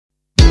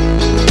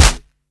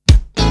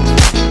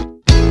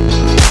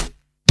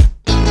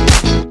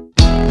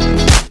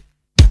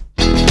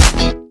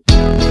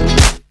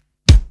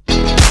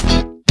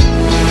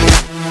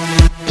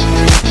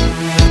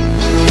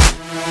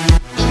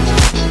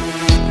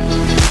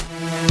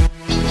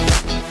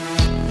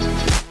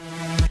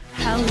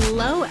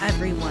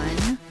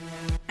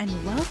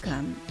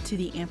to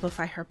the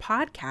Amplify Her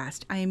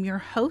podcast. I am your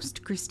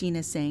host,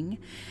 Christina Singh,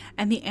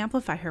 and the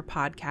Amplify Her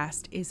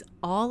podcast is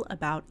all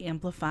about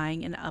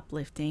amplifying and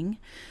uplifting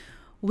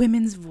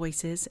women's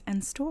voices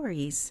and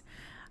stories.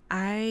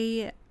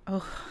 I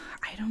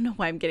don't know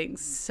why I'm getting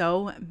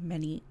so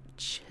many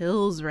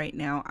chills right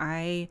now.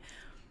 I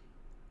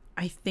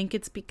think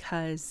it's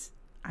because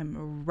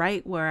I'm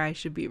right where I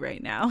should be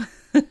right now.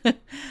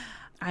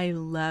 I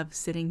love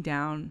sitting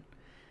down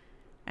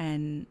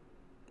and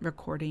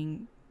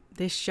recording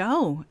this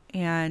show,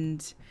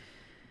 and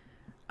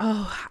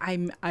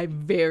I'm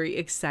very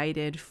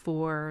excited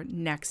for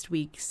next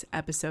week's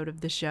episode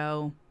of the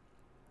show.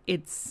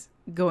 It's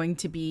going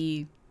to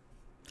be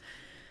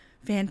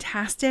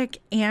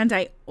fantastic, and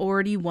I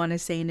already want to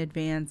say in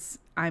advance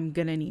I'm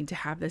gonna need to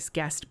have this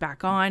guest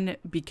back on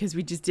because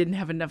we just didn't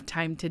have enough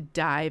time to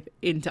dive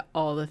into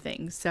all the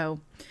things. So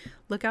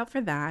look out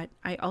for that.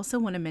 I also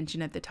want to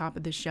mention at the top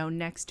of the show,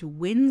 next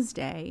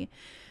Wednesday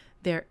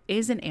there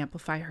is an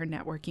Amplify Her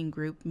networking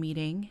group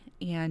meeting,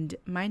 and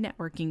my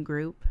networking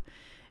group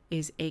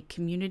is a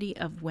community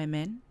of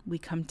women. We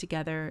come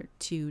together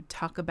to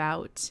talk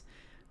about,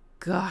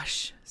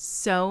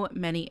 so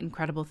many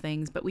incredible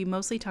things, but we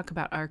mostly talk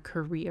about our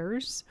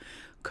careers,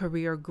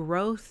 career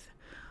growth,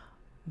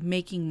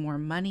 making more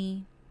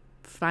money,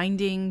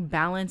 finding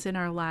balance in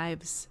our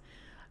lives,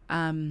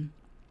 and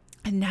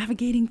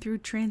navigating through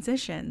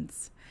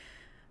transitions.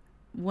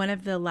 One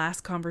of the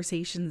last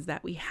conversations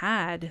that we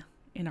had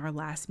in our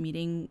last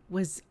meeting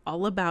was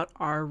all about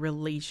our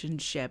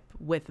relationship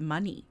with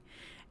money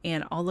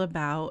and all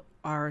about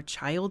our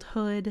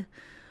childhood,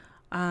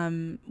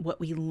 what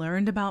we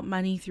learned about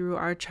money through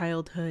our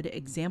childhood,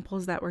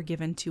 examples that were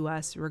given to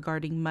us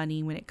regarding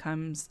money when it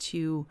comes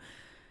to,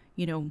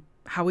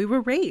 how we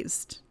were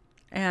raised.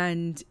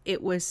 And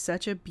it was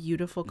such a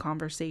beautiful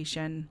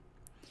conversation.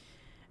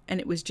 And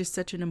it was just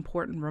such an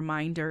important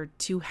reminder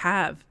to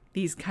have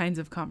these kinds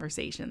of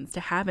conversations, to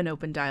have an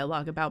open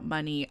dialogue about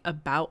money,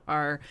 about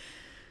our,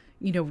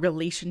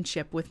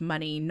 relationship with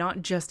money,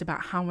 not just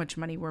about how much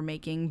money we're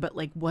making, but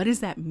like, what does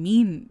that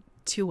mean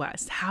to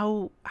us?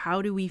 How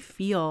do we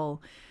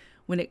feel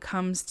when it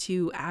comes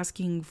to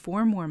asking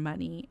for more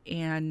money?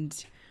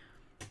 And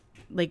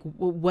like,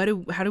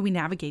 how do we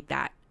navigate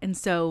that? And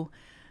so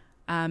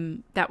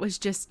that was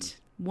just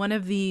one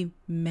of the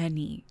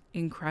many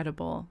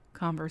incredible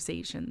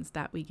conversations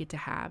that we get to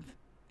have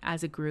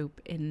as a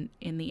group in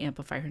the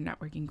Amplify Her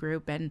networking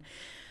group. And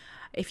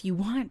if you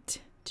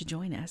want to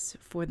join us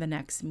for the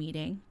next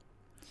meeting,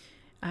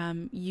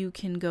 you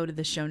can go to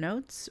the show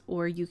notes,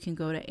 or you can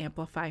go to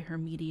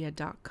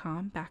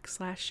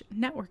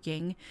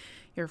amplifyhermedia.com/networking.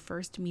 Your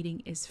first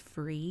meeting is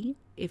free.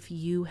 If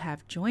you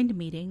have joined a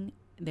meeting,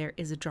 there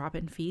is a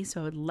drop-in fee, so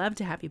I would love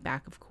to have you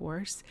back, of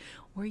course.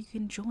 Or you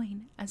can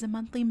join as a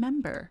monthly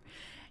member,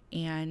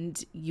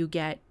 and you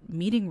get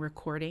meeting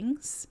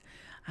recordings,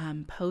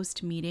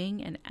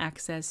 post-meeting, and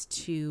access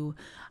to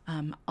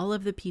all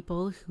of the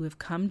people who have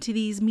come to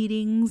these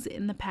meetings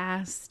in the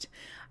past.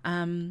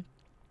 And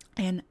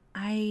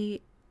I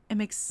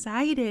am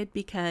excited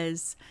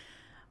because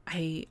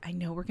I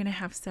know we're going to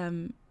have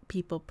some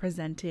people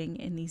presenting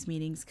in these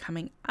meetings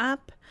coming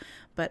up,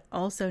 but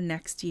also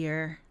next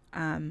year,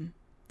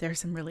 there are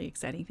some really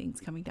exciting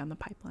things coming down the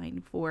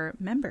pipeline for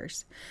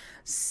members.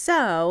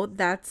 So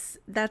that's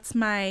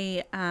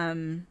my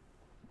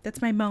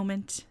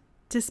moment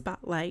to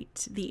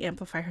spotlight the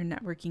Amplify Her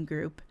networking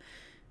group,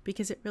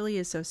 because it really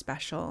is so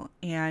special.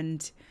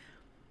 And,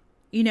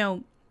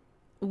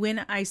 when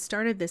I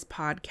started this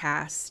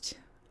podcast,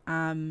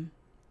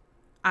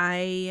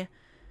 I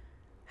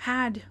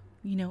had,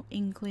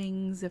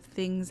 inklings of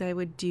things I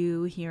would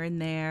do here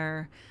and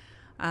there.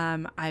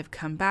 I've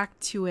come back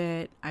to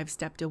it. I've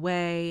stepped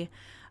away.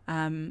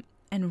 And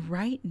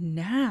right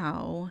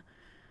now,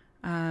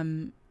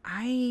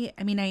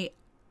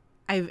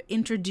 I've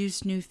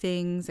introduced new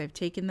things. I've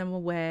taken them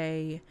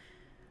away,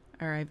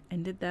 or I've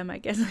ended them. I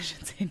guess I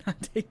should say, not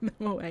taken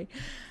them away.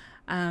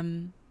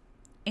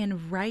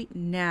 And right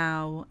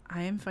now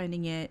I am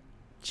finding it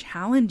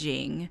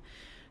challenging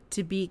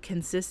to be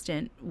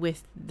consistent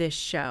with this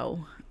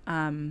show,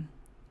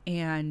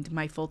 and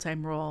my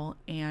full-time role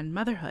and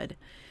motherhood.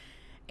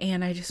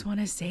 And I just want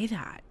to say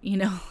that,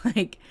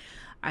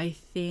 I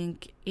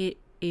think it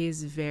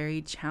is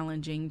very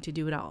challenging to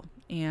do it all.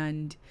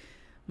 And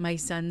my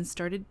son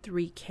started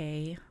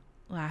 3K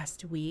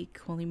last week.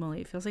 Holy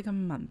moly, it feels like a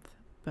month,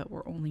 but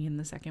we're only in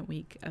the second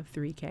week of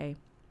 3K.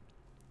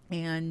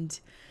 And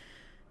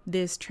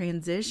this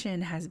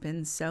transition has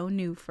been so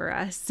new for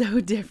us,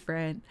 so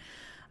different,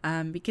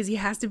 because he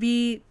has to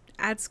be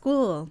at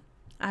school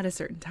at a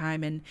certain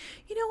time. And,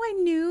 I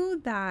knew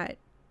that,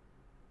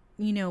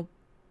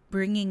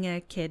 bringing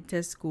a kid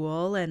to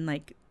school and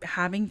like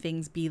having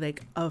things be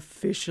like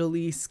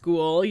officially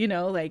school,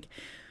 it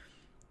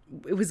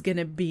was going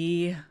to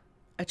be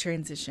a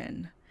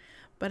transition.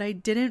 But I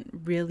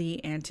didn't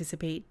really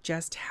anticipate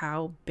just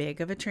how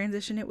big of a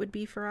transition it would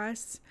be for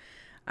us.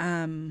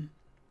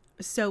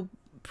 So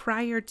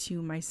prior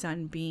to my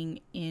son being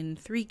in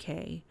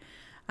 3K,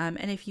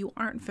 and if you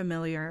aren't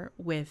familiar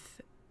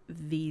with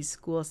these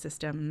school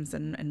systems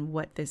and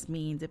what this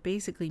means, it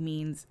basically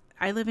means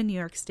I live in New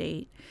York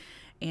State,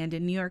 and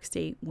in New York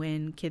State,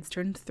 when kids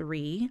turn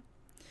 3,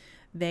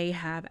 they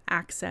have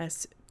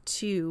access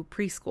to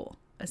preschool,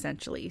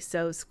 essentially.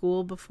 So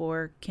school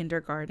before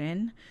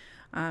kindergarten,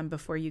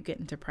 before you get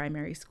into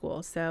primary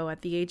school. So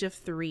at the age of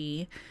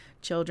 3,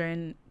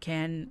 children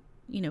can,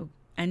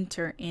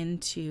 enter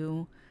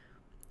into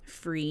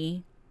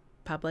free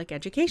public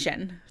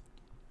education,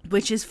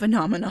 which is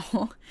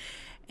phenomenal.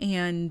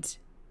 And,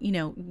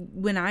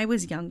 when I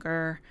was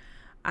younger,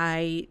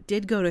 I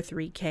did go to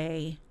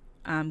 3K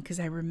because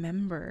I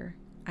remember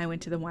I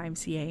went to the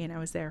YMCA and I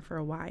was there for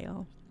a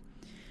while.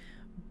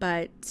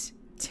 But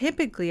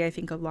typically, I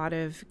think a lot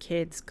of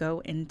kids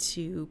go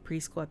into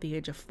preschool at the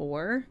age of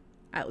 4.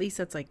 At least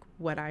that's like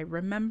what I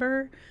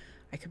remember.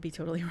 I could be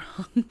totally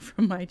wrong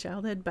from my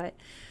childhood, but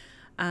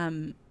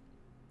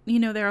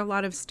there are a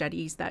lot of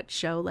studies that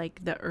show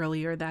like the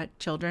earlier that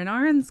children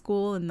are in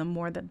school and the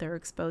more that they're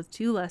exposed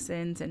to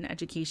lessons and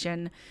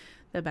education,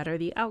 the better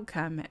the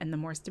outcome and the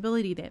more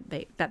stability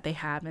that they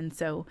have. And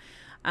so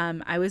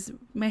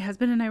my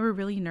husband and I were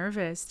really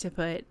nervous to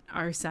put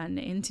our son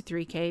into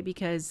 3K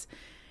because,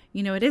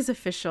 it is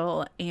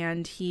official,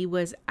 and he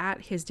was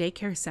at his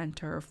daycare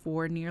center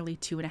for nearly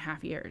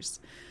 2.5 years.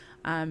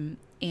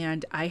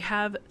 And I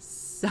have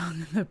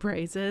sung the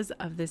praises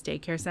of this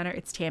daycare center.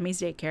 It's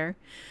Tammy's Daycare.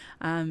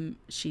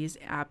 She's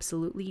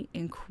absolutely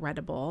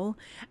incredible.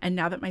 And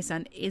now that my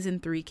son is in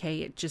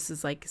 3K, it just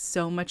is like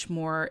so much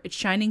more, it's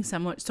shining so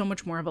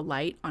much more of a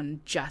light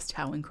on just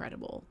how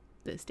incredible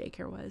this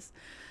daycare was.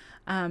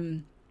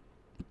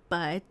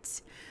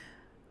 But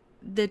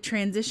the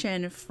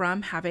transition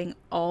from having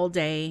all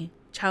day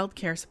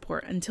childcare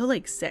support until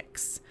like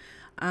 6,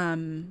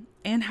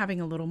 and having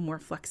a little more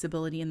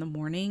flexibility in the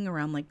morning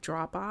around like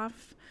drop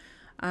off,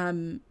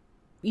 going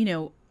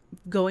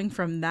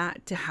from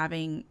that to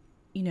having,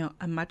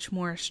 a much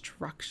more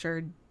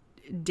structured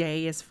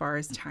day as far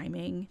as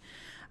timing,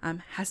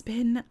 has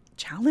been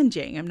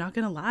challenging. I'm not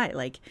going to lie.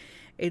 Like,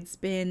 it's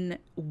been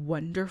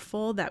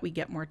wonderful that we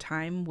get more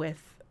time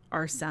with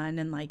our son,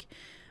 and like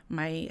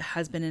my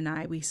husband and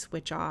I, we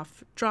switch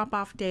off drop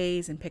off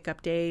days and pick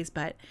up days,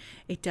 but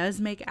it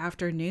does make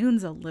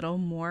afternoons a little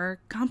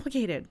more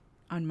complicated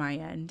on my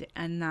end,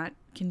 and that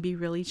can be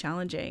really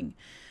challenging.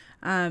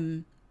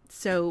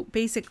 So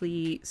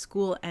basically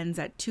school ends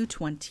at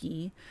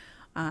 2:20,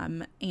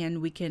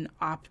 and we can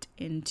opt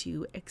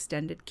into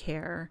extended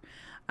care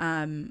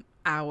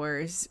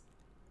hours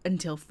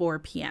until 4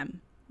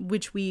 p.m.,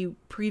 which we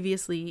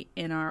previously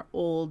in our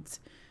old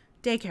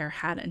daycare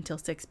had until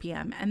 6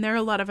 p.m. And there are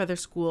a lot of other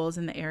schools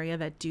in the area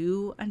that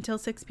do until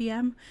 6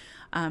 p.m.,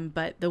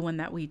 but the one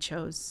that we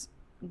chose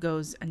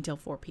goes until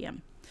 4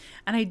 p.m.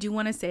 And I do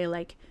want to say,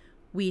 like,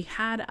 we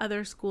had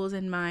other schools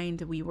in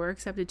mind. We were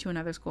accepted to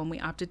another school, and we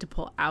opted to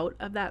pull out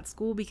of that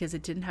school because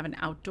it didn't have an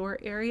outdoor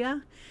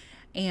area.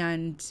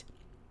 And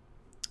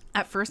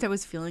at first I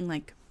was feeling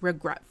like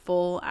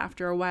regretful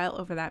after a while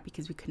over that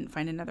because we couldn't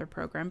find another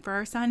program for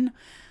our son.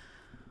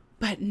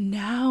 But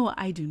now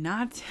I do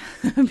not,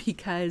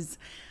 because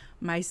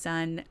my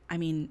son, I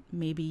mean,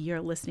 maybe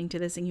you're listening to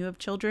this and you have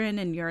children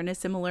and you're in a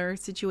similar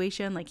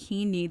situation. Like,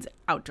 he needs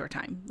outdoor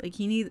time. Like,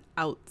 he needs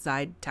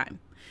outside time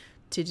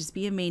to just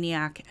be a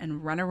maniac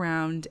and run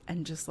around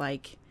and just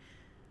like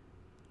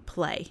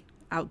play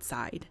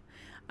outside.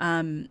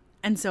 And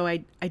so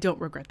I don't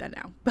regret that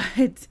now.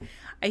 But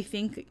I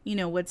think,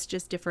 what's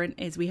just different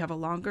is we have a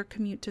longer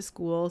commute to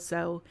school.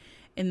 So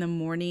in the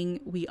morning,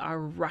 we are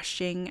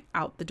rushing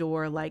out the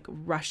door, like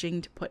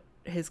rushing to put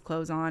his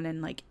clothes on.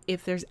 And like,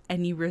 if there's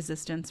any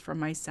resistance from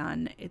my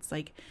son, it's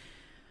like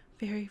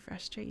very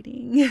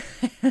frustrating.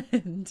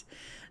 And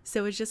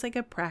so it's just like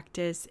a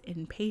practice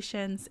in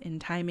patience, in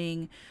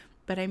timing.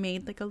 But I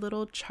made like a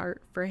little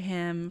chart for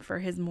him for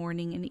his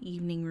morning and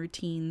evening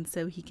routine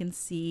so he can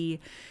see,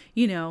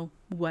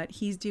 what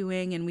he's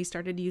doing. And we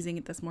started using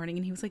it this morning,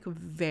 and he was like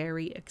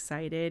very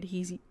excited.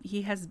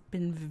 He has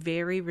been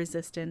very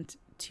resistant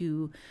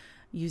to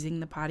using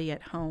the potty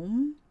at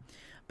home,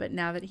 but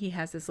now that he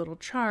has this little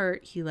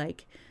chart, he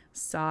like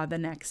saw the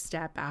next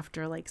step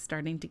after like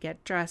starting to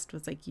get dressed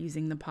was like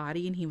using the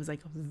potty, and he was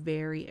like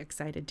very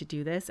excited to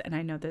do this. And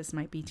I know this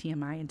might be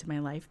TMI into my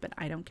life, but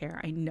I don't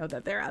care. I know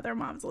that there are other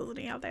moms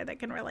listening out there that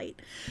can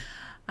relate.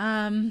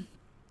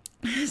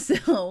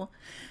 So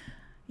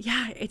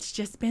yeah, it's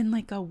just been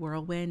like a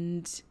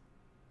whirlwind.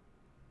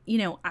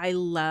 I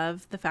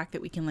love the fact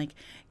that we can like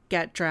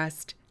get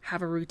dressed,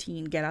 have a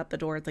routine, get out the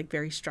door. It's like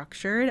very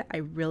structured.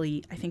 I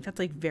think that's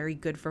like very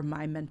good for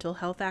my mental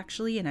health,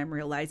 actually. And I'm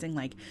realizing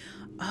like,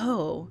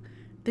 oh,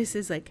 this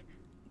is like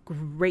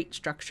great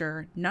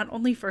structure, not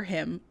only for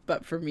him,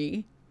 but for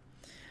me.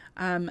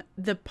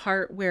 The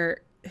part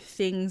where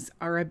things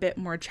are a bit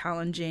more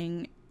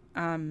challenging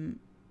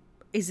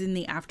is in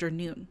the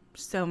afternoon.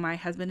 So my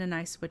husband and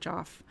I switch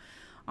off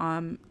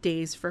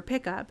days for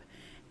pickup,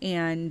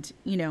 and,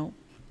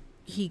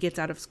 he gets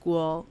out of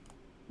school.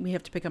 We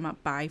have to pick him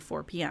up by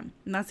 4 p.m.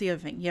 And that's the other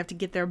thing. You have to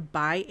get there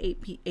by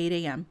 8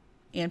 a.m.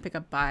 and pick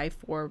up by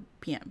 4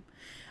 p.m.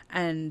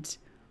 And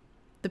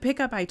The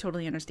pickup, I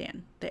totally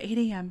understand. The 8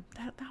 a.m.,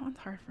 that one's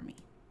hard for me.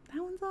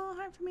 That one's a little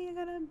hard for me, I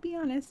gotta be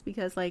honest,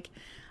 because like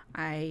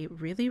I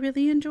really,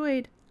 really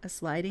enjoyed a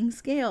sliding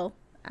scale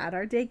at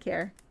our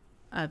daycare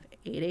of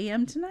 8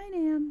 a.m. to 9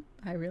 a.m.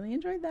 I really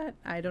enjoyed that.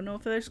 I don't know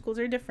if other schools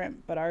are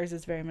different, but ours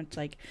is very much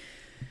like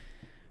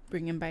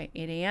bring him by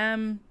 8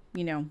 a.m.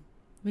 You know,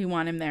 we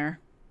want him there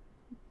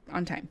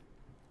on time.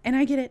 And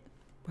I get it.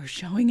 We're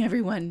showing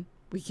everyone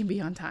we can be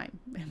on time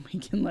and we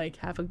can like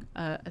have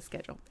a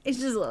schedule. It's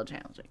just a little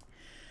challenging.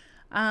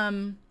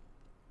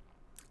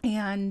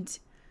 And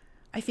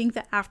I think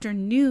the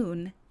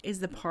afternoon is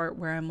the part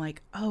where I'm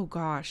like, oh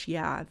gosh,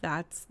 yeah,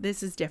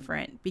 this is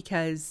different,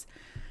 because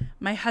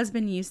my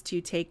husband used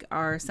to take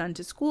our son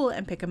to school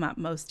and pick him up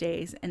most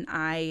days. And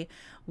I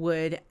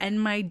would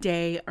end my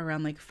day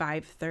around like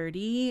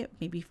 5:30,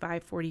 maybe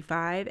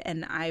 5:45,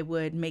 and I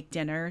would make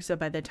dinner. So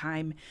by the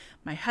time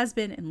my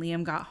husband and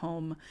Liam got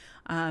home,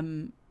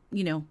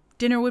 you know,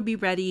 dinner would be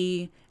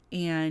ready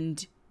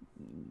and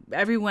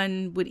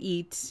everyone would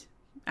eat.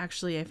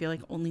 Actually, I feel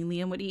like only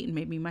Liam would eat and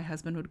maybe my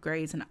husband would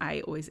graze, and I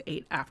always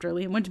ate after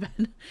Liam went to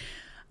bed.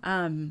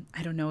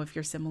 I don't know if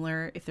you're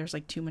similar, if there's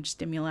like too much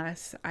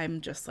stimulus. I'm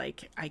just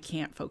like, I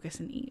can't focus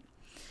and eat.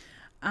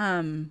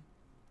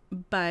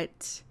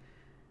 But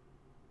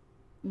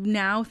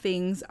now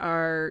things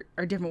are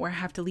different, where I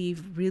have to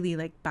leave really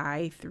like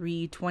by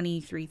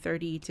 3:20,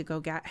 3:30 to go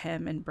get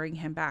him and bring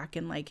him back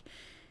and like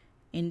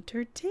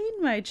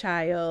entertain my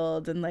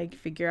child and like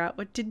figure out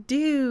what to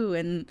do,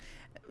 and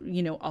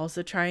you know,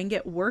 also try and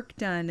get work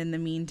done in the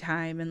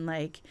meantime and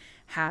like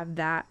have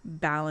that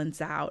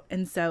balance out.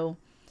 And so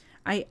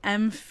I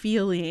am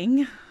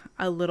feeling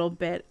a little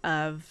bit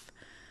of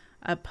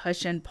a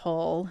push and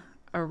pull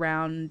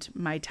around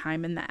my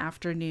time in the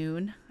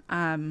afternoon,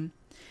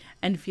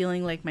 and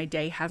feeling like my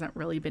day hasn't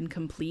really been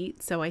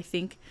complete. So I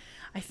think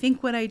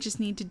what I just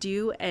need to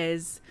do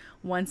is,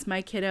 once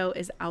my kiddo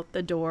is out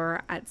the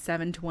door at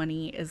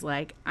 7:20, is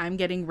like I'm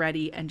getting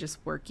ready and just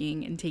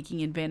working and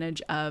taking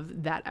advantage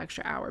of that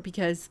extra hour,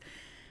 because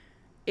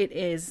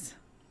it's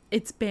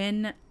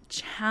been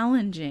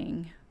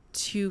challenging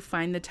to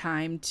find the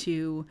time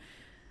to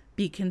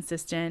be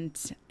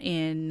consistent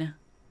in,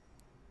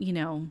 you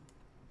know,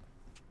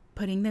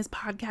 putting this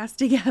podcast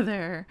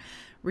together,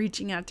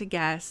 reaching out to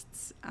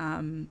guests,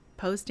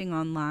 posting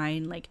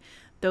online. Like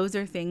those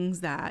are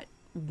things that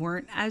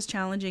weren't as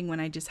challenging when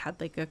I just had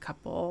like a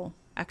couple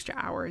extra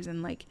hours.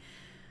 And like,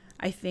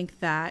 I think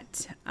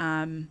that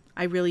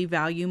I really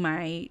value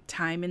my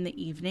time in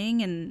the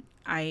evening, and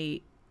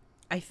I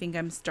think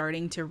I'm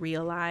starting to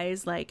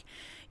realize like,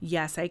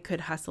 yes, I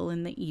could hustle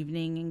in the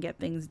evening and get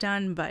things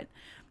done, but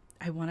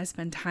I want to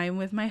spend time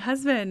with my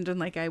husband, and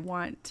like I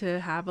want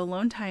to have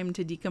alone time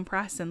to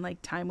decompress, and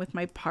like time with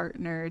my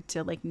partner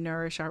to like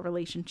nourish our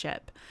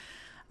relationship.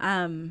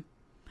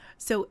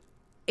 So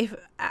if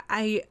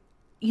I,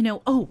 you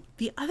know,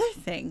 the other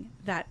thing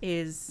that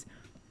is,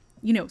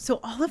 you know, so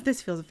all of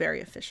this feels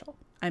very official.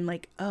 I'm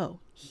like, oh,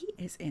 he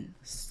is in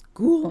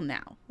school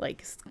now,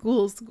 like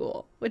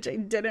school, which I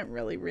didn't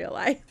really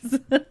realize.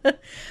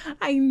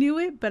 I knew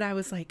it, but I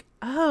was like,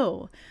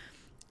 oh.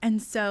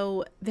 And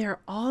so there are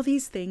all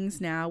these things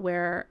now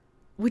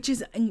which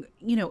is,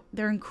 you know,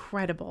 they're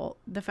incredible.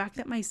 The fact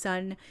that my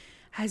son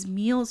has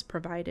meals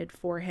provided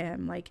for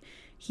him, like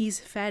he's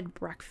fed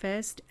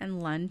breakfast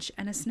and lunch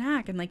and a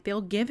snack, and like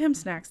they'll give him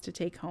snacks to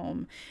take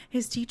home.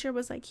 His teacher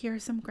was like, here are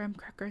some graham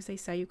crackers. I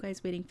saw you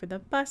guys waiting for the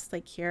bus.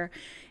 Like here,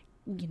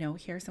 you know,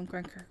 here's some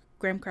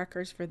graham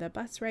crackers for the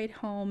bus ride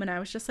home. And I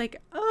was just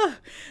like, oh,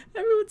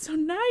 everyone's so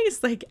nice.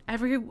 Like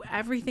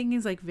everything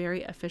is like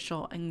very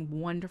official and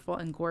wonderful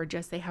and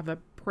gorgeous. They have a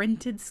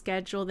printed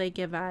schedule they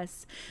give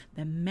us,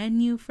 the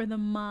menu for the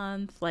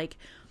month, like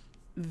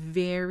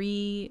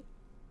very,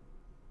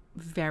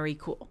 very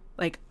cool.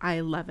 Like I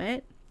love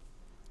it.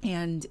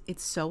 And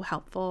it's so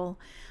helpful.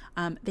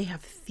 They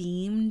have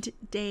themed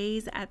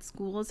days at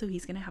school. So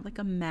he's going to have like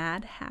a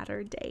Mad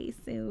Hatter day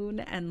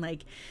soon. And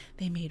like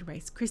they made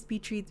Rice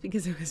Krispie treats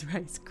because it was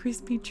Rice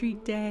Krispie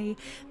treat day.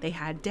 They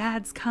had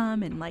dads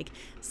come and like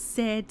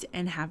sit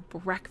and have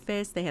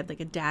breakfast. They had like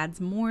a dad's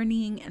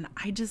morning, and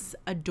I just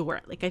adore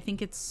it. Like I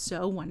think it's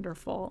so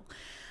wonderful.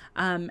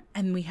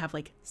 And we have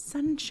like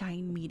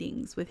sunshine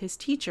meetings with his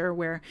teacher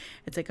where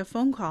it's like a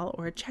phone call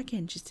or a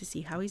check-in just to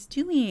see how he's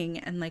doing.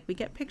 And like we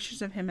get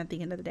pictures of him at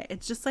the end of the day.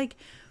 It's just like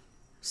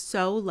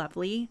so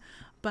lovely.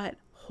 But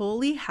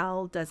holy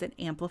hell, does it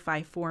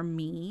amplify for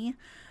me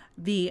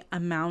the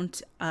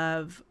amount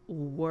of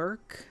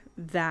work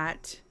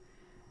that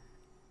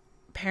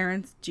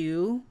parents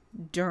do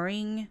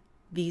during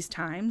these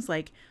times.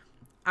 Like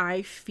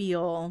I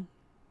feel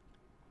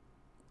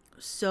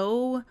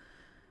such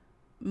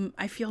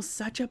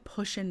a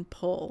push and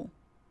pull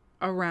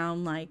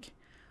around like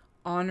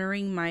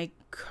honoring my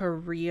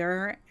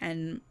career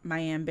and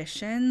my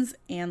ambitions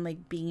and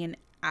like being an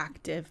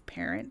active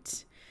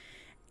parent.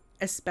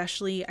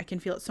 Especially, I can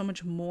feel it so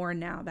much more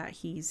now that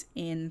he's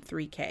in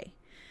 3K.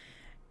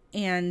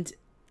 And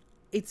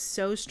it's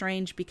so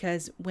strange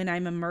because when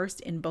I'm immersed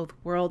in both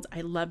worlds,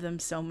 I love them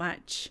so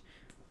much.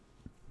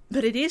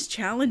 But it is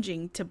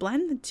challenging to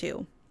blend the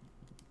two.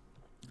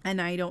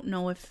 And I don't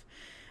know if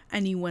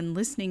anyone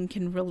listening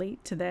can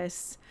relate to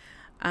this.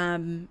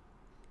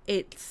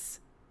 It's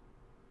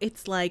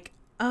like,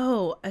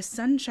 oh, a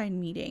sunshine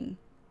meeting.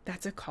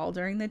 That's a call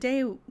during the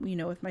day,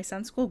 with my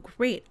son's school.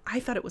 Great. I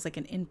thought it was like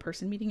an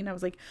in-person meeting. And I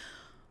was like,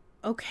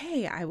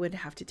 okay, I would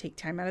have to take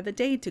time out of the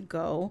day to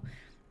go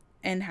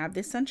and have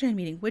this sunshine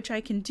meeting, which I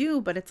can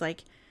do. But it's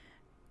like,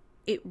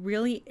 it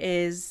really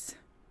is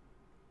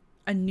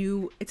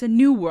it's a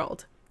new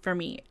world for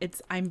me.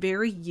 I'm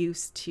very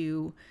used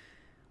to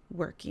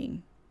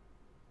working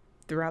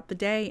throughout the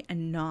day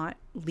and not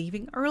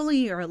leaving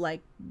early or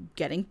like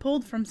getting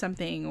pulled from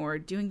something or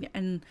doing,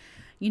 and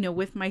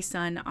with my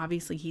son,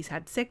 obviously he's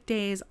had sick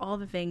days, all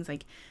the things.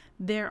 Like,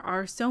 there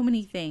are so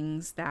many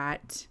things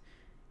that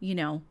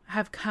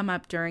have come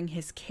up during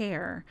his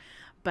care,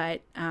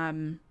 but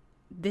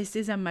this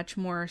is a much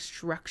more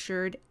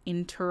structured,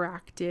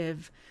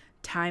 interactive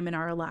time in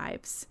our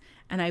lives,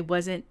 and I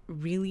wasn't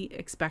really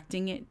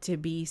expecting it to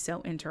be so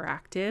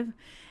interactive,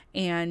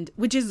 and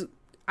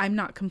I'm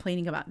not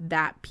complaining about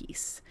that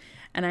piece.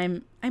 And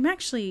I'm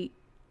actually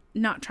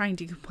not trying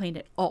to complain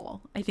at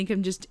all. I think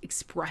I'm just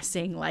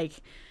expressing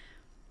like,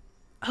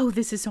 oh,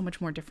 this is so much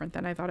more different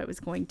than I thought it was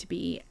going to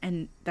be.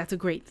 And that's a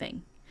great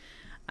thing.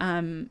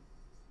 I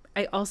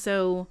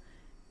also,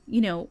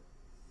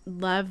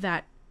 love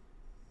that,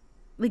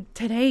 like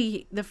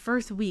today, the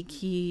first week,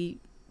 he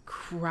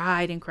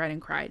cried and cried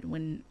and cried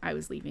when I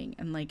was leaving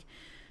and like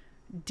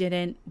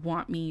didn't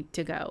want me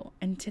to go.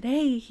 And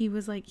today he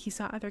was like, he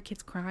saw other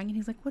kids crying and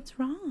he's like, what's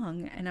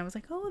wrong? And I was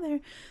like, oh,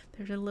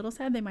 they're a little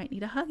sad, they might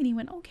need a hug. And he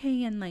went,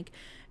 okay. And like,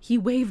 he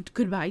waved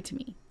goodbye to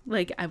me.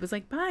 Like, I was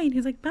like, bye. And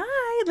he's like,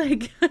 bye.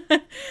 Like,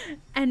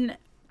 and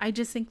I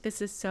just think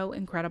this is so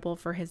incredible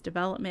for his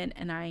development.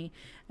 And I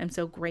am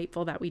so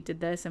grateful that we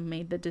did this and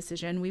made the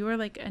decision. We were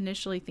like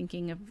initially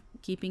thinking of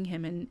keeping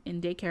him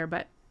in daycare,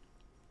 but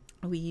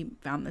we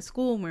found the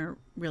school and we're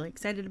really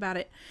excited about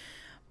it.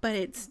 But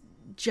it's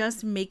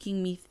just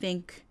making me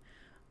think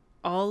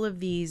all of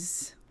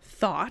these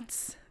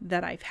thoughts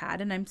that I've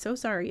had. And I'm so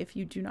sorry if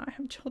you do not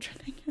have children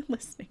and you're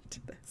listening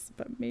to this,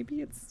 but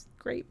maybe it's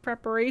great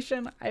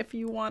preparation if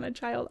you want a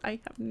child. I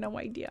have no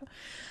idea.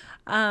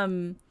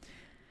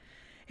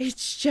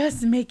 It's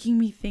just making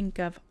me think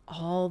of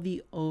all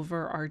the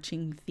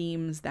overarching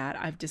themes that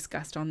I've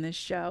discussed on this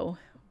show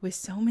with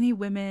so many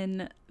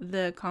women,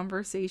 the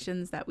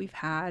conversations that we've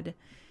had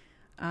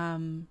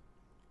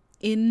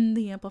in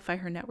the Amplify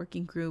Her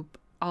networking group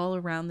all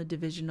around the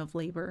division of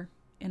labor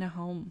in a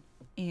home.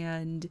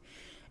 And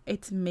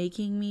it's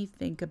making me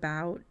think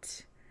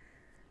about,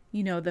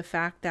 the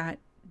fact that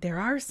there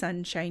are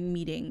sunshine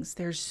meetings.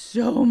 There's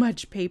so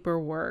much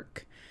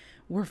paperwork.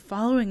 We're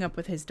following up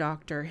with his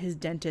doctor, his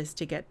dentist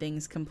to get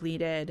things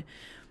completed.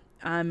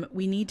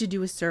 We need to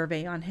do a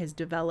survey on his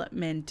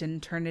development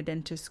and turn it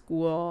into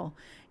school.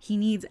 He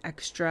needs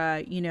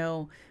extra,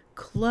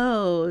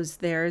 clothes.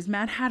 There's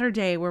Mad Hatter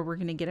Day where we're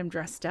going to get him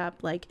dressed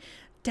up, like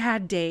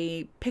Dad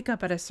Day, pick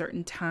up at a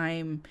certain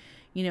time.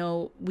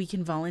 We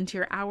can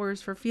volunteer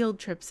hours for field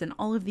trips and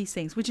all of these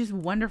things, which is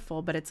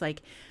wonderful. But it's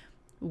like,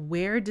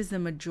 where does the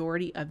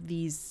majority of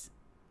these,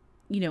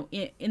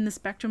 in the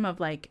spectrum of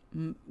like,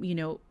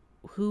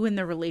 who in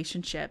the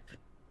relationship,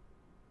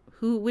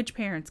 which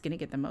parent's going to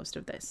get the most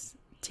of this?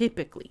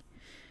 Typically,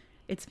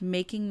 it's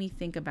making me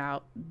think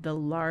about the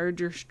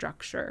larger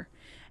structure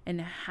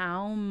and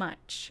how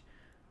much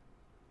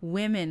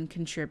women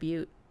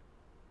contribute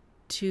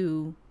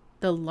to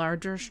the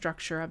larger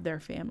structure of their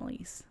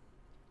families,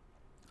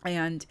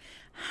 and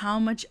how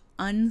much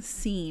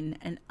unseen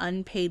and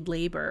unpaid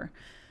labor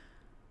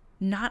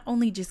not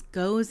only just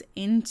goes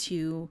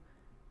into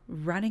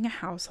running a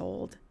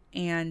household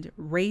and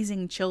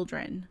raising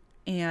children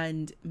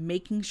and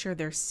making sure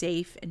they're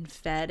safe and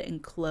fed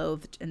and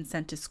clothed and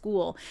sent to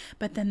school,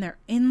 but then they're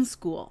in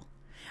school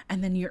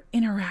and then you're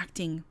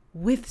interacting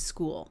with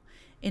school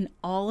in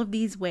all of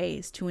these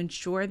ways to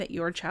ensure that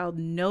your child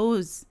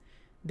knows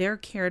they're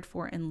cared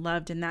for and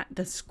loved, and that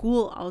the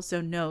school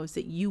also knows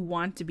that you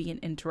want to be an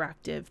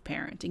interactive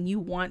parent and you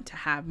want to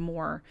have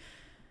more,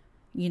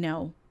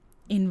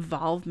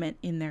 involvement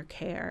in their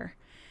care.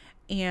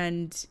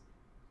 And,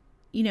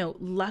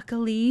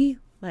 luckily,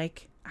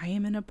 like, I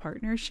am in a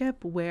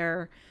partnership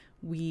where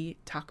we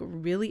talk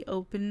really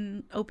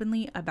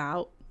openly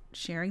about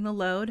sharing the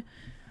load.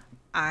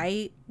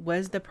 I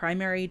was the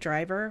primary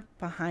driver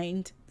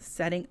behind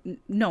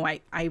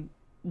I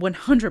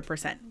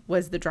 100%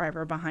 was the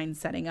driver behind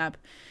setting up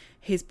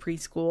his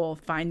preschool,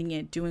 finding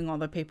it, doing all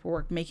the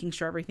paperwork, making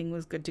sure everything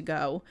was good to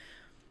go.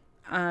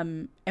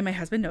 And my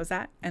husband knows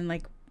that and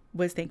like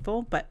was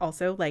thankful, but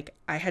also like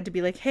I had to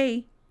be like,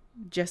 hey,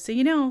 just so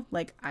you know,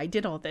 like I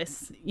did all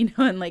this,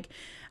 and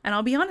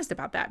I'll be honest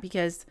about that,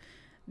 because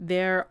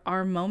there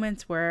are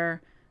moments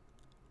where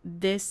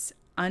this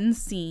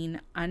unseen,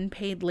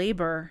 unpaid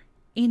labor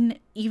in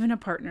even a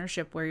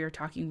partnership where you're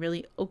talking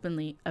really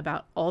openly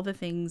about all the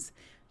things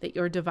that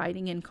you're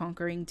dividing and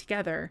conquering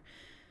together,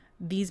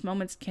 these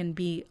moments can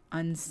be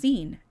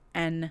unseen.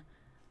 And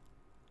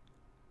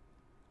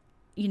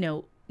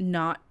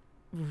not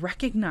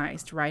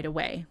recognized right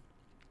away.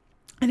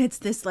 And it's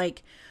this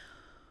like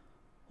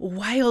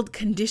wild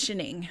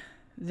conditioning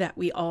that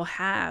we all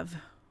have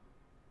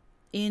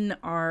in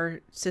our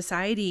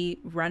society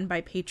run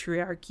by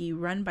patriarchy,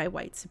 run by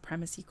white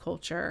supremacy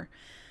culture,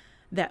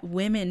 that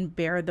women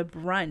bear the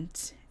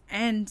brunt,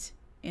 and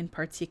in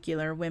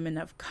particular, women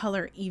of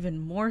color even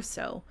more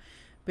so,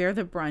 bear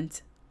the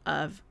brunt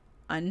of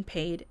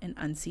unpaid and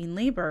unseen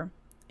labor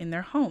in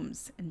their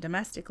homes and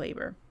domestic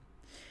labor.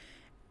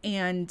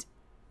 And,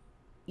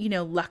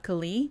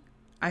 luckily,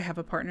 I have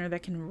a partner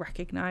that can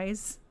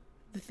recognize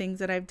the things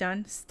that I've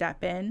done,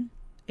 step in,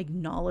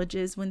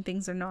 acknowledges when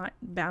things are not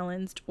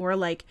balanced, or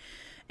like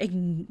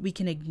we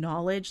can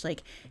acknowledge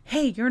like,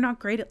 hey, you're not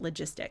great at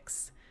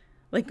logistics.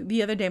 Like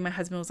the other day, my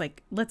husband was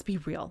like, let's be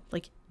real.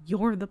 Like,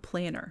 you're the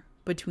planner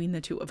between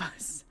the two of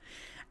us.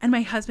 And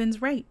my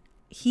husband's right.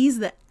 He's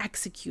the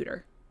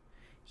executor.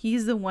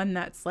 He's the one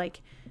that's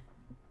like,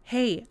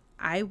 hey,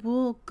 I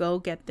will go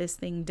get this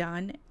thing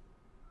done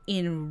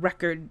in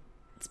record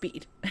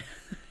speed.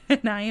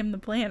 And I am the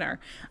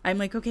planner. I'm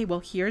like, okay, well,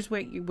 here's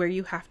where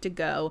you have to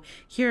go.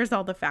 Here's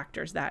all the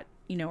factors that,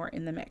 are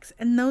in the mix.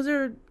 And those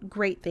are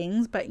great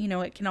things, but,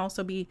 it can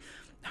also be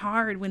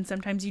hard when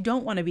sometimes you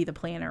don't want to be the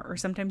planner, or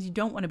sometimes you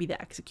don't want to be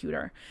the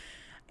executor.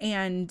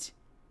 And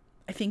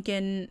I think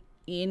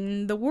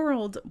in the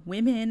world,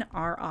 women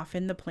are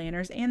often the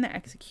planners and the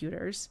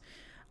executors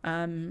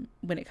when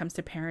it comes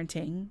to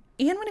parenting,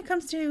 and when it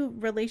comes to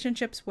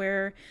relationships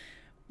where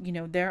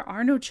there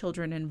are no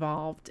children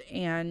involved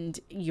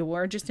and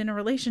you're just in a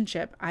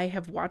relationship. I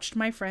have watched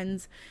my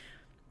friends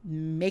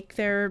make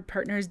their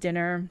partner's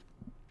dinner,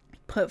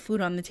 put food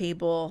on the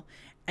table,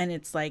 and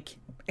it's like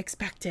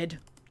expected,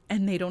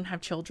 and they don't have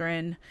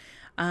children.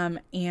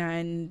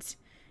 And,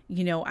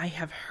 I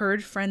have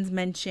heard friends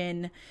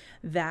mention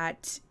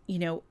that,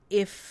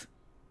 if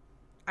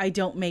I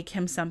don't make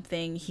him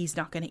something, he's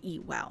not going to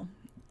eat well.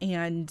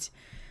 And,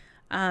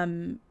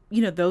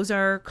 those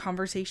are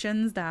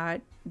conversations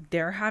that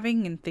they're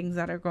having and things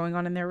that are going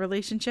on in their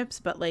relationships,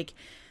 but like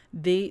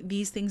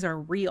these things are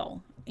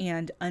real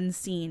and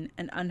unseen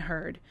and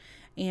unheard.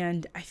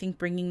 And I think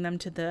bringing them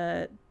to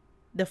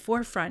the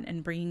forefront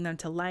and bringing them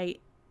to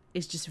light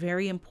is just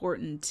very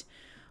important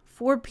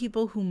for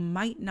people who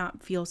might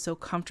not feel so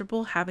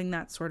comfortable having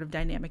that sort of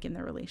dynamic in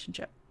their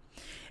relationship.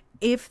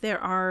 If there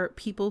are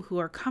people who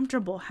are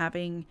comfortable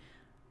having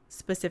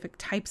specific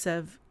types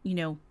of,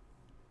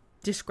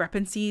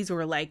 discrepancies,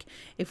 or like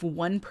if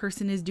one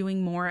person is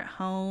doing more at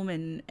home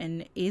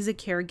and is a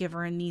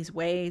caregiver in these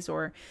ways,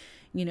 or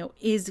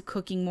is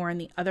cooking more and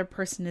the other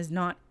person is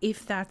not,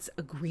 if that's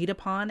agreed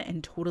upon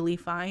and totally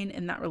fine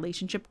in that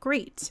relationship,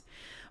 great.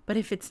 But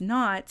if it's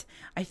not,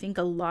 I think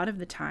a lot of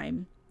the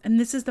time, and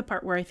this is the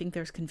part where I think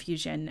there's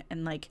confusion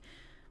and like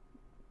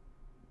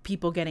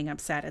people getting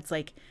upset, it's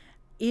like,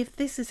 if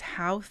this is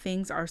how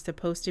things are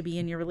supposed to be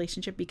in your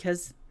relationship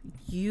because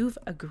you've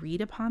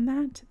agreed upon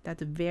that,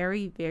 that's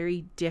very,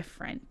 very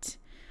different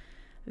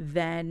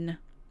than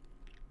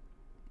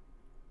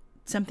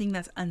something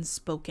that's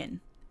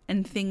unspoken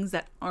and things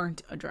that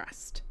aren't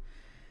addressed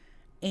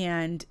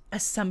and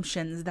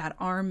assumptions that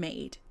are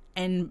made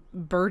and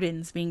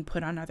burdens being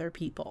put on other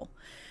people.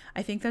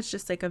 I think that's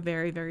just like a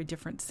very, very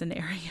different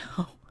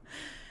scenario.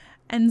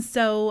 And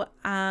so,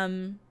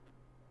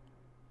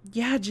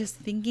 just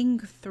thinking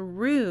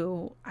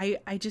through,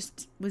 I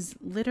just was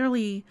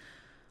literally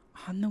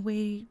on the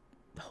way,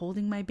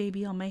 holding my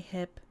baby on my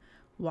hip,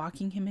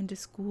 walking him into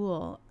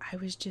school. I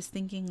was just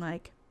thinking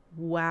like,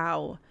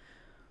 wow,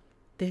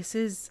 this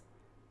is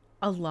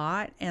a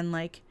lot. And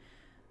like,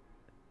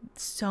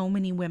 so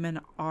many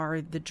women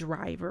are the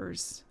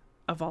drivers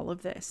of all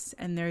of this.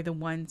 And they're the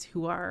ones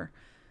who are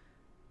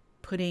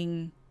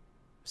putting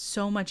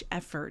so much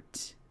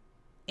effort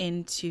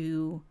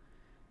into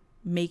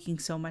making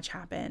so much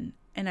happen.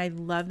 And I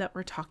love that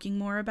we're talking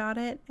more about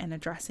it and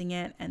addressing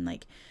it and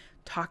like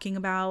talking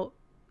about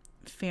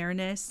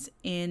fairness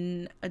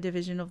in a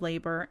division of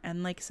labor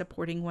and like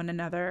supporting one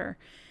another.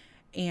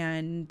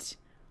 And,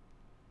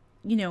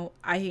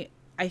 I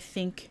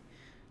think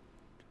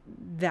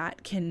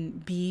that can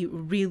be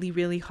really,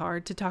 really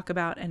hard to talk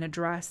about and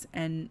address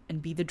and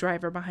be the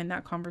driver behind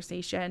that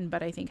conversation.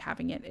 But I think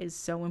having it is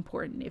so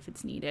important if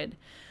it's needed.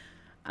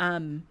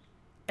 And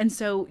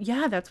so,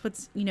 that's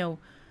what's,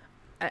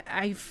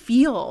 I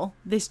feel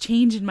this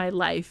change in my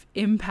life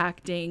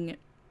impacting,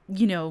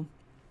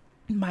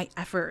 my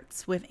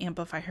efforts with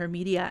Amplify Her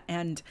Media.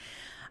 And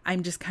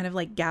I'm just kind of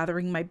like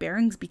gathering my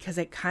bearings because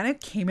it kind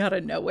of came out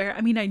of nowhere.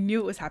 I mean, I knew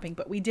it was happening,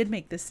 but we did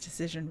make this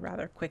decision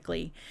rather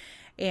quickly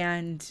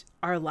and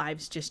our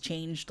lives just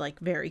changed like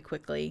very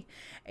quickly.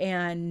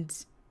 And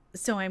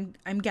so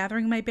I'm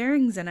gathering my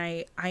bearings, and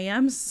I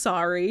am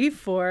sorry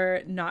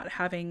for not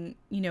having,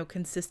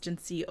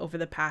 consistency over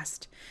the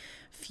past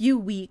few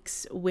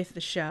weeks with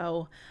the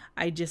show.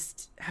 I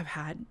just have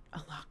had a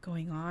lot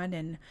going on.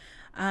 And,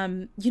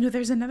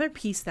 there's another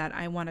piece that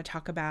I want to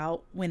talk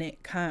about when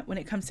it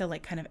comes to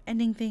like kind of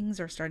ending things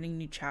or starting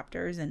new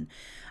chapters. And,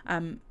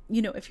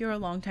 if you're a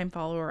longtime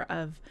follower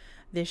of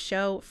this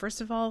show.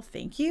 First of all,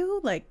 thank you.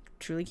 Like,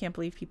 truly can't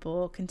believe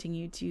people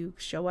continue to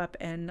show up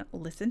and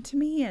listen to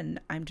me, and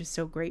I'm just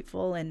so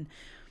grateful. And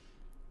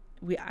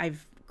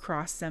I've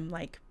crossed some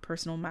like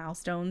personal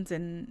milestones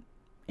and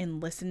in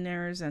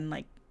listeners and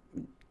like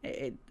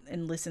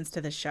and listens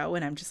to the show,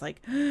 and I'm just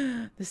like,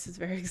 this is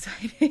very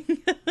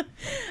exciting.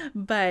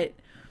 But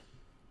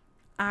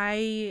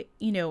a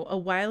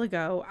while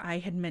ago, I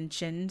had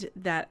mentioned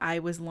that I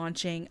was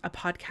launching a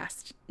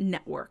podcast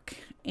network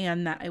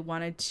and that I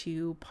wanted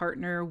to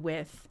partner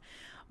with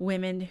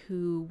women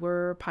who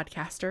were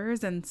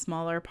podcasters and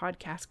smaller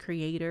podcast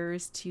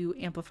creators to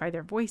amplify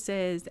their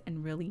voices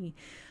and really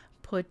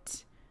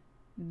put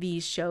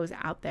these shows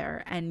out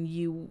there. And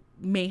you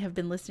may have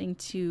been listening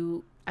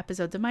to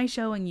episodes of my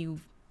show and you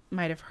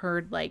might have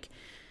heard like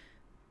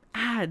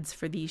ads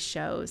for these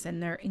shows,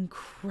 and they're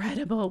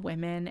incredible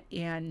women,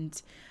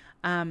 and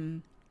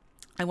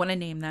I want to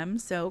name them.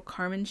 So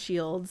Carmen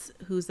Shields,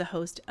 who's the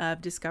host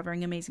of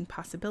Discovering Amazing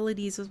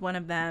Possibilities, was one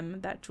of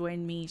them that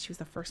joined me. She was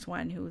the first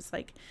one who was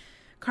like,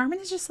 Carmen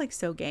is just like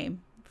so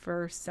game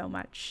for so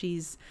much.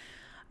 She's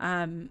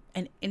an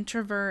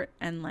introvert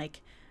and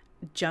like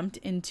jumped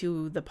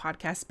into the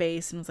podcast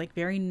space and was like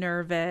very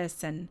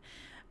nervous, and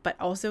but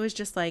also is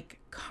just like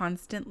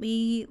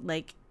constantly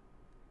like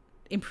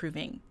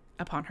improving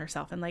upon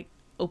herself and like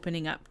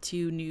opening up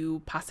to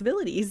new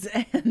possibilities.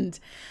 And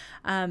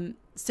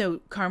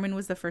so Carmen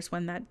was the first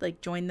one that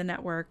like joined the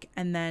network.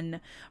 And then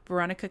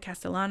Veronica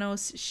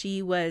Castellanos,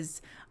 she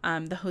was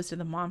the host of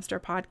the Momstar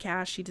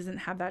podcast. She doesn't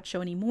have that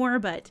show anymore,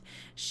 but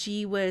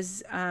she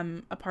was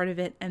a part of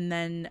it. And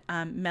then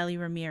Melly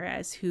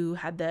Ramirez, who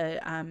had the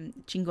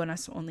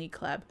Chingonas Only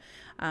Club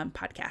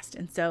podcast.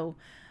 And so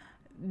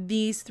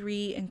these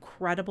three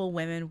incredible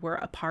women were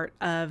a part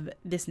of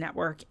this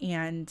network.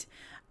 And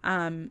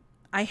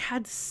I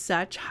had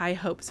such high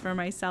hopes for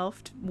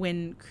myself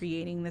when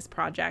creating this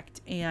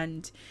project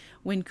and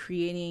when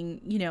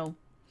creating,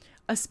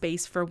 a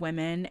space for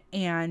women,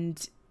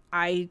 and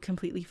I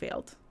completely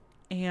failed,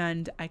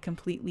 and I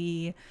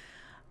completely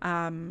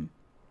dropped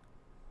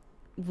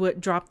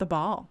the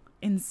ball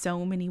in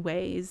so many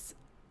ways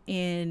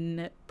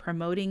in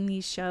promoting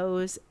these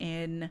shows,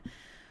 in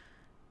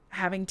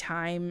having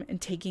time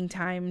and taking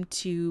time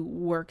to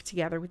work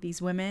together with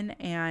these women.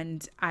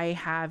 And I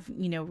have,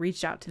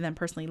 reached out to them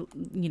personally,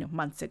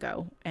 months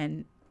ago.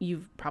 And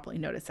you've probably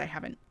noticed I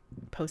haven't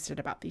posted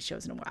about these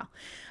shows in a while.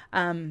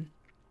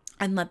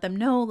 And let them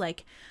know,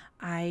 like,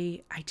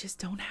 I just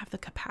don't have the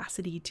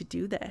capacity to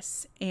do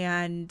this.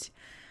 And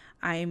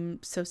I'm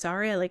so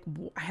sorry. I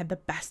had the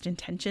best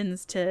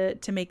intentions to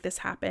make this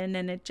happen,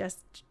 and it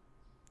just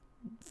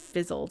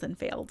fizzled and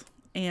failed.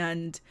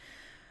 And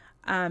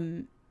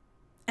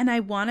I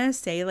want to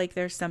say, like,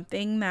 there's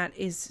something that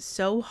is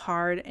so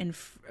hard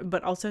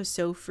but also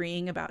so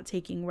freeing about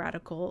taking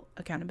radical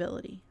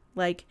accountability.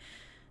 Like,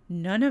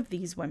 none of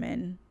these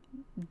women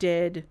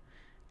did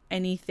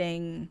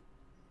anything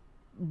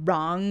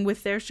wrong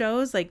with their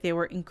shows. Like, they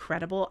were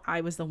incredible. I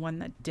was the one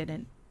that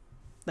didn't,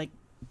 like,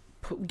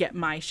 get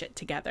my shit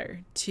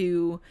together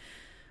to,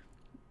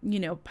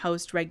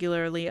 post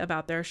regularly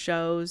about their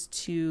shows,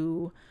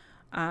 to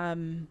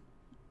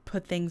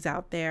put things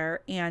out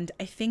there. And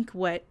I think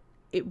what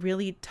it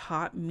really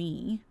taught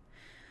me,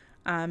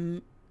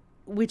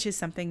 which is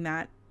something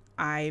that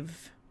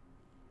I've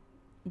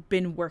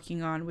been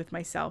working on with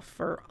myself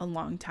for a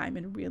long time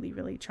and really,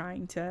 really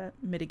trying to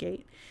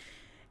mitigate,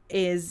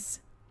 is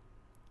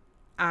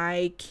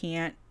I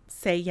can't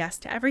say yes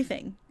to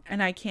everything.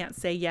 And I can't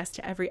say yes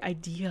to every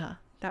idea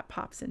that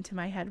pops into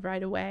my head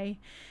right away.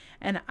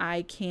 And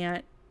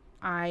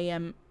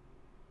I'm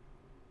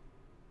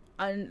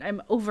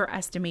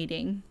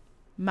overestimating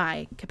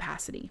my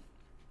capacity.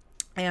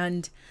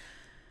 And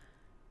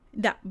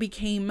that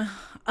became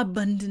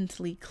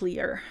abundantly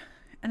clear.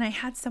 And I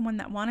had someone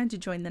that wanted to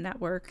join the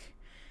network,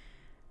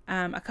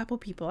 a couple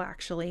people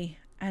actually,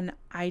 and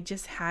I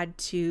just had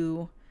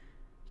to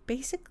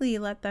basically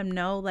let them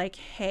know, like,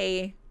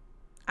 hey,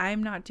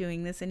 I'm not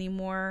doing this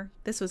anymore.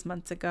 This was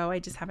months ago. I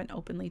just haven't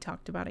openly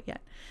talked about it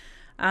yet.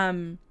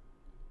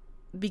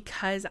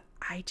 Because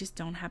I just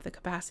don't have the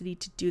capacity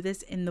to do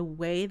this in the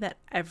way that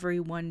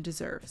everyone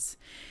deserves,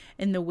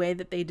 in the way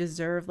that they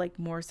deserve, like,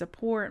 more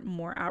support,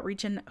 more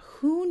outreach. And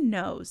who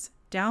knows,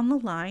 down the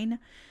line,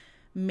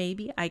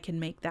 maybe I can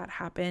make that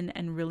happen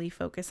and really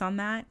focus on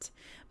that.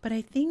 But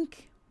I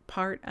think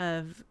part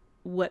of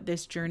what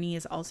this journey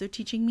is also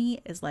teaching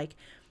me is, like,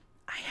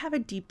 I have a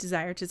deep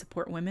desire to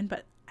support women,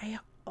 but I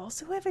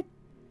also have a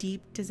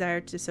deep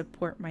desire to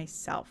support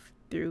myself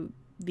through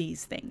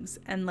these things.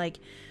 And, like,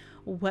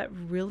 what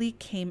really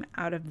came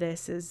out of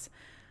this is,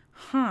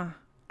 I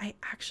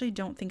actually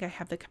don't think I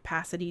have the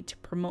capacity to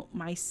promote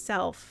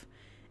myself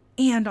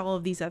and all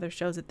of these other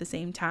shows at the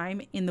same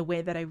time in the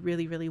way that I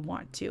really, really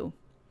want to.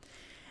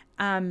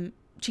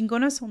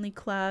 Chingonas Only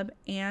Club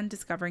and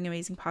Discovering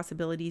Amazing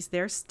Possibilities,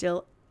 they're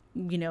still,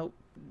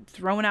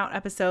 throwing out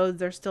episodes.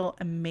 They're still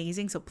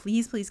amazing. So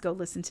please, please go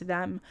listen to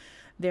them.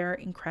 They're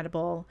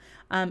incredible.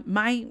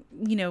 My,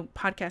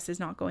 podcast is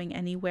not going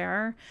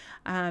anywhere.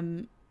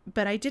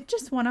 But I did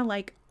just want to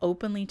like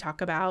openly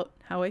talk about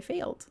how I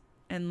failed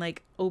and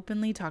like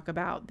openly talk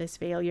about this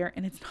failure.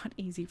 And it's not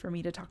easy for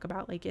me to talk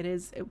about. Like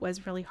it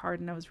was really hard,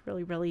 and I was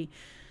really,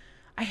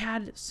 I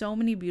had so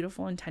many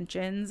beautiful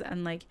intentions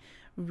and like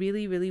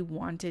really, really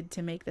wanted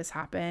to make this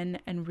happen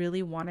and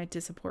really wanted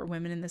to support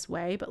women in this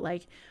way. But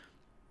like,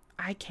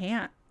 I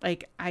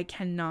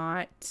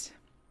cannot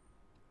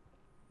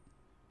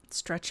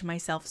stretch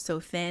myself so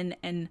thin.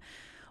 And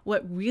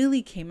what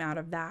really came out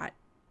of that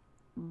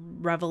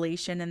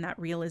revelation and that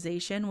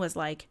realization was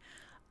like,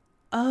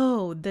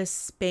 oh, the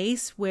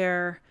space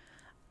where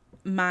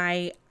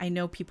I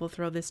know people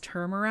throw this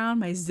term around,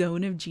 my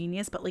zone of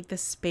genius, but like the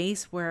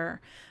space where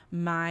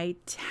my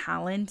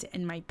talent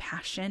and my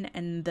passion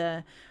and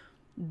the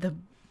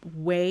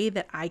way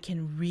that I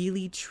can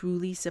really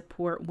truly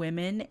support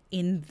women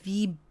in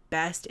the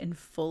best and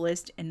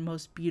fullest and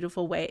most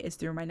beautiful way is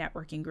through my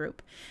networking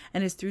group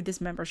and is through this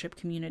membership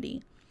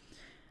community.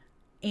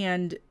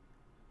 And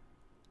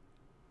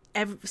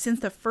since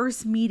the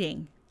first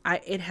meeting,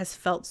 it has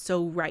felt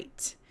so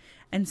right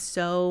and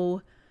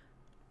so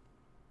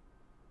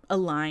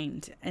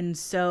aligned and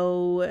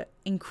so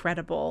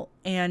incredible.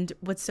 And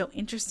what's so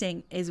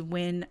interesting is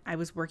when I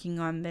was working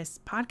on this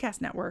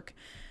podcast network,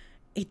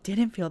 it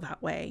didn't feel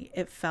that way.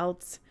 It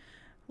felt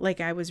like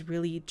I was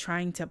really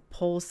trying to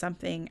pull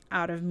something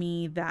out of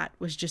me that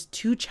was just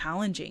too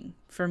challenging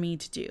for me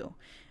to do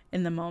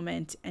in the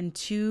moment and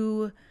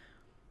too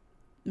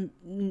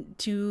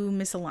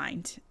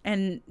misaligned,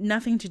 and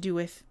nothing to do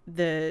with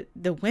the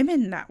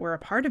women that were a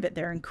part of it.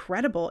 They're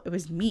incredible. It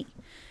was me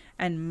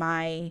and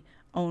my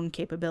own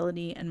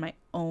capability and my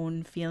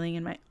own feeling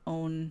and my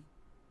own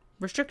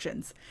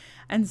restrictions.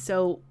 And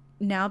so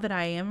now that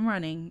I am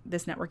running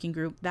this networking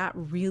group, that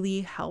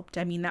really helped.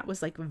 I mean, that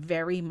was like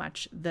very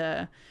much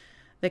the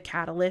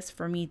catalyst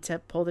for me to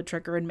pull the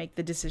trigger and make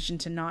the decision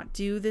to not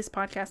do this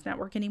podcast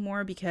network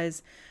anymore,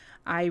 because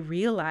I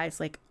realized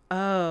like,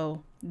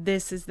 oh,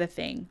 this is the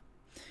thing.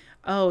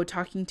 Oh,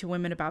 talking to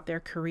women about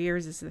their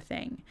careers is the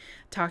thing.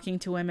 Talking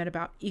to women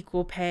about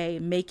equal pay,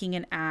 making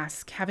an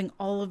ask, having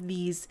all of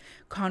these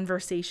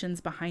conversations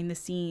behind the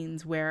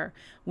scenes where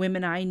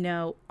women I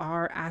know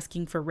are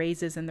asking for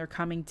raises and they're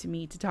coming to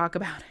me to talk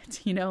about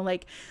it. You know,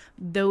 like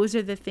those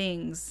are the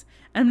things.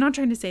 And I'm not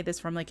trying to say this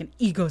from like an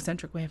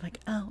egocentric way of like,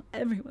 oh,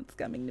 everyone's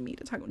coming to me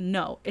to talk.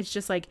 No, it's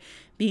just like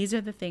these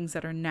are the things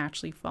that are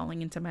naturally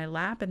falling into my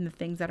lap and the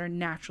things that are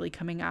naturally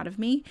coming out of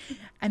me.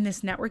 And this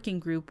networking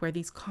group where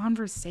these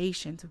conversations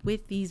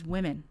with these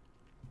women,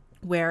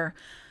 where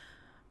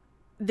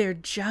they're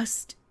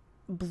just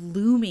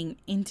blooming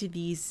into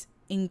these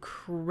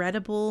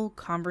incredible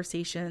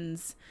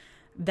conversations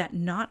that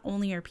not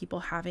only are people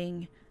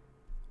having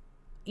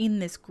in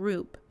this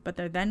group, but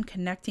they're then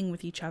connecting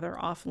with each other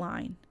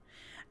offline.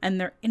 And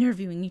they're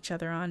interviewing each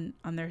other on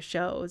their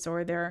shows,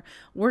 or they're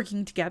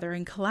working together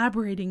and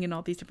collaborating in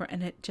all these different,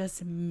 and it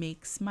just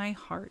makes my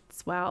heart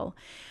swell.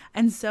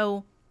 And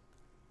so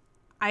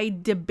I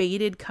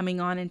debated coming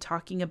on and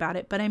talking about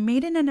it, but I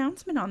made an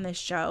announcement on this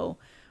show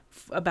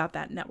about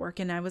that network.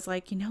 And I was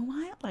like, you know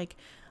what? Like,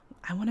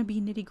 I want to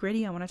be nitty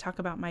gritty. I want to talk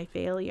about my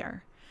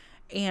failure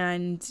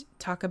and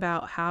talk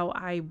about how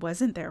I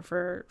wasn't there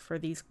for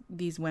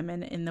these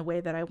women in the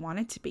way that I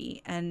wanted to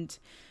be. And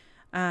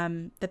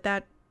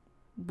that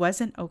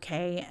wasn't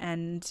okay.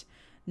 And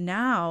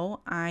now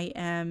I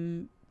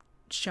am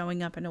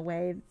showing up in a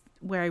way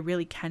where I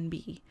really can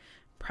be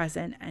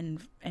present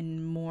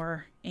and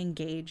more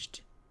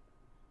engaged,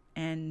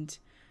 and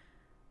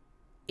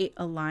it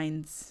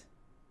aligns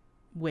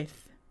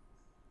with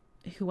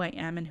who I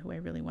am and who I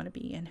really want to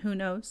be. And who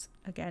knows,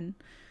 again,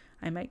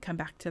 I might come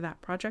back to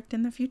that project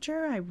in the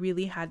future. I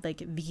really had like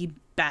the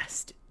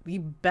best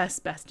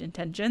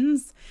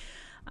intentions.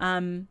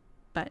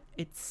 But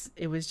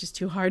it was just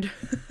too hard.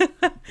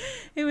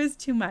 It was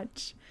too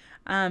much.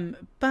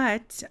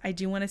 But I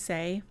do want to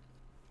say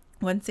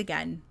once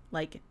again,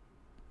 like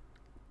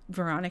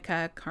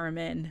Veronica,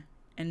 Carmen,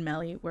 and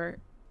Melly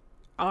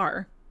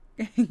are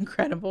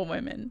incredible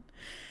women.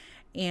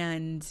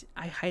 And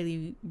I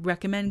highly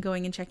recommend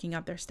going and checking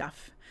out their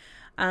stuff.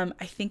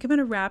 I think I'm going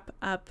to wrap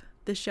up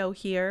the show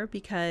here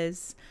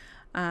because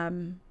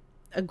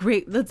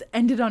let's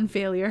end it on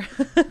failure.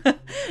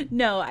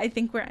 No, I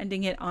think we're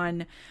ending it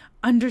on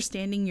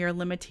understanding your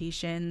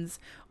limitations,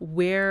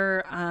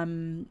 where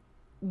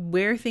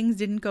things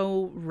didn't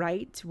go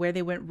right, where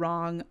they went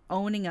wrong,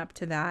 owning up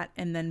to that,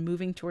 and then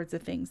moving towards the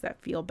things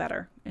that feel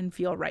better and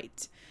feel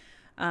right.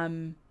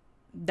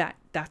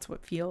 That's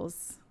what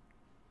feels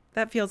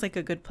like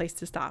a good place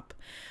to stop.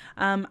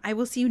 I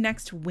will see you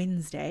next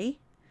Wednesday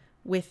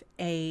with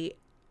a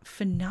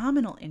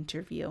phenomenal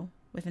interview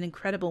with an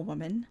incredible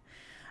woman.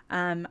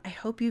 I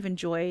hope you've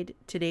enjoyed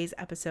today's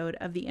episode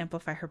of the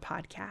Amplify Her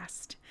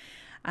podcast.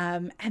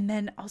 And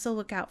then also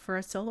look out for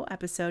a solo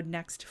episode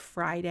next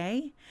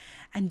Friday.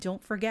 And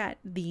don't forget,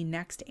 the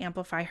next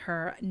Amplify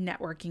Her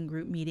networking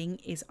group meeting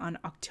is on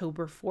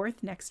October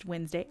 4th, next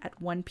Wednesday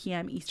at 1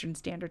 p.m. Eastern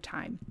Standard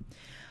Time.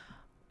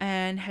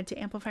 and head to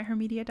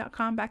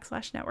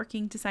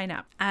amplifyhermedia.com/networking to sign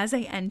up. As I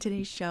end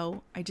today's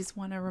show, I just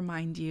want to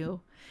remind you,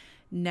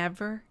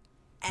 never,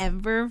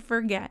 ever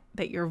forget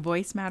that your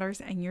voice matters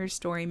and your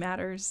story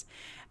matters.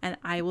 And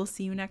I will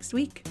see you next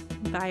week.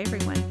 Bye,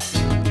 everyone.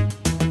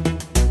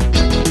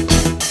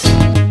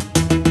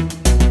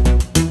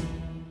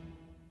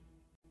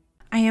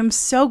 I am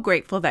so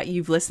grateful that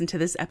you've listened to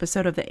this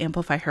episode of the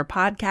Amplify Her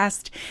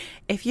podcast.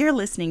 If you're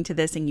listening to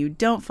this and you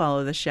don't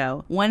follow the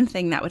show, one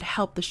thing that would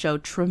help the show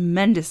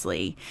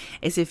tremendously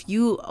is if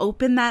you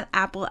open that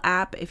Apple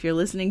app, if you're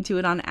listening to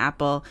it on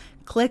Apple,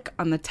 click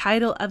on the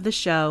title of the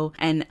show,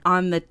 and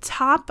on the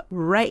top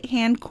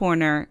right-hand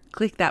corner,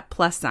 click that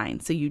plus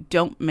sign so you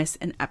don't miss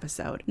an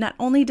episode. Not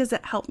only does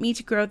it help me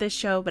to grow this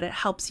show, but it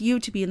helps you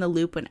to be in the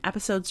loop when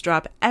episodes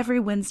drop every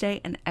Wednesday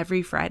and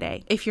every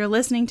Friday. If you're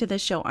listening to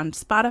this show on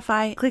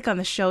Spotify, click on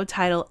the show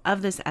title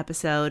of this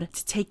episode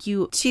to take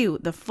you to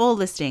the full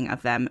listing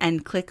of them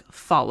and click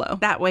follow.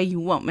 That way you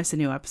won't miss a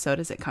new episode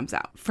as it comes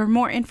out. For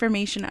more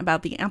information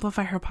about the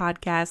Amplify Her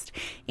podcast,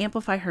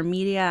 Amplify Her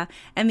Media,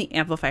 and the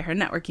Amplify Her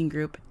networking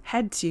group,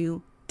 head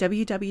to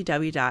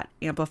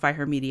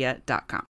www.amplifyhermedia.com.